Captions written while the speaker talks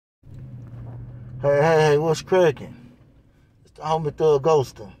Hey, what's cracking? It's the homie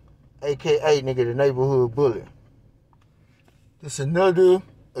Thug-Osta, a.k.a. nigga, the neighborhood bully. This another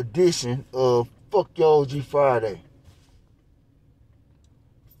edition of Fuck Your OG Friday.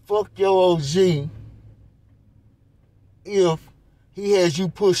 Fuck your OG if he has you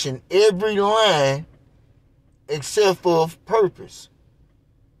pushing every line except for purpose.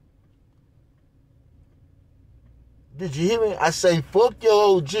 Did you hear me? I say fuck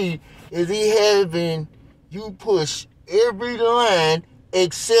your OG is he having you push every line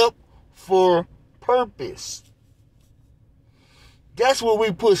except for purpose. That's what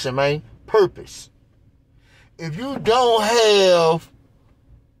we pushing, man. Purpose. If you don't have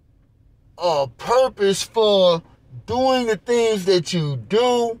a purpose for doing the things that you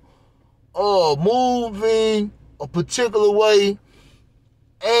do, or moving a particular way,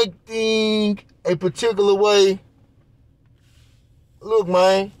 acting a particular way, look,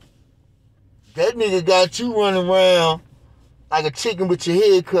 man, that nigga got you running around like a chicken with your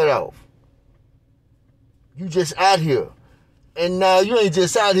head cut off. You just out here. And now you ain't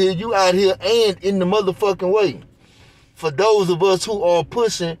just out here, you out here and in the motherfucking way. For those of us who are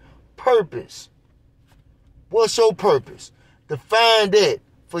pushing purpose. What's your purpose? Define that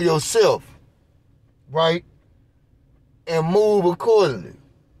for yourself, right? And move accordingly.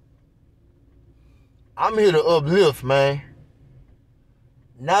 I'm here to uplift, man.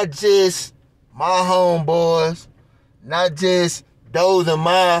 Not just my homeboys, not just those in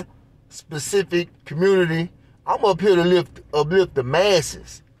my specific community. I'm up here to uplift the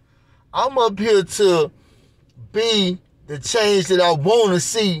masses. I'm up here to be the change that I want to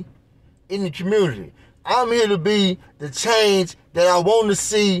see in the community. I'm here to be the change that I want to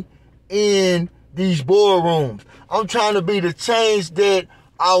see in these boardrooms. I'm trying to be the change that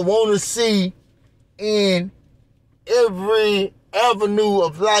I want to see in every avenue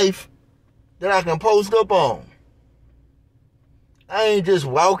of life that I can post up on. I ain't just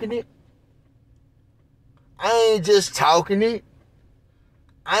walking it. I ain't just talking it.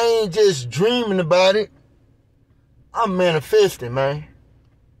 I ain't just dreaming about it. I'm manifesting, man.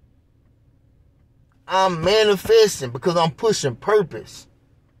 I'm manifesting because I'm pushing purpose.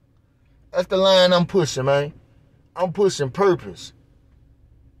 That's the line I'm pushing, man. I'm pushing purpose.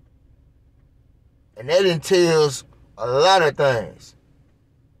 And that entails a lot of things.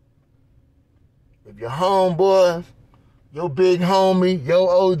 If your homeboy, your big homie, your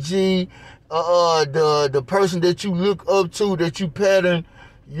OG, the person that you look up to, that you pattern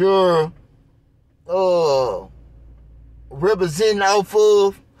your representing off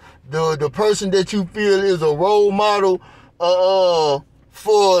of, the person that you feel is a role model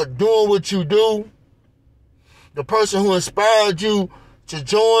for doing what you do, the person who inspired you to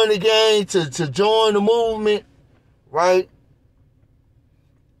join the game, to join the movement, right?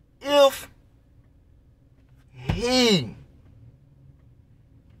 If he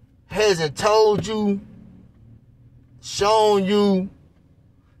hasn't told you, shown you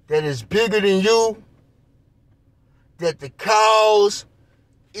that it's bigger than you, that the cause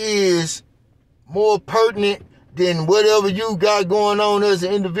is more pertinent than whatever you got going on as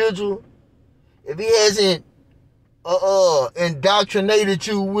an individual, if he hasn't indoctrinated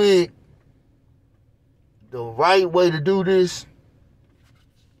you with the right way to do this,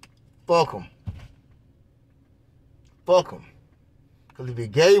 fuck him. Fuck him. Because if he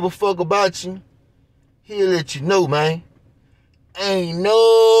gave a fuck about you, he'll let you know, man. Ain't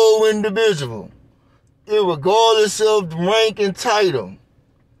no individual, irregardless of the rank and title,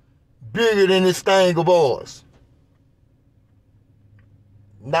 bigger than this thing of ours.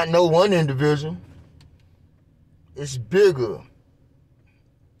 Not no one individual. It's bigger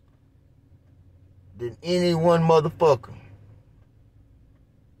than any one motherfucker.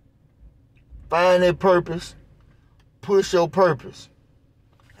 Find that purpose. Push your purpose.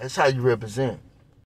 That's how you represent.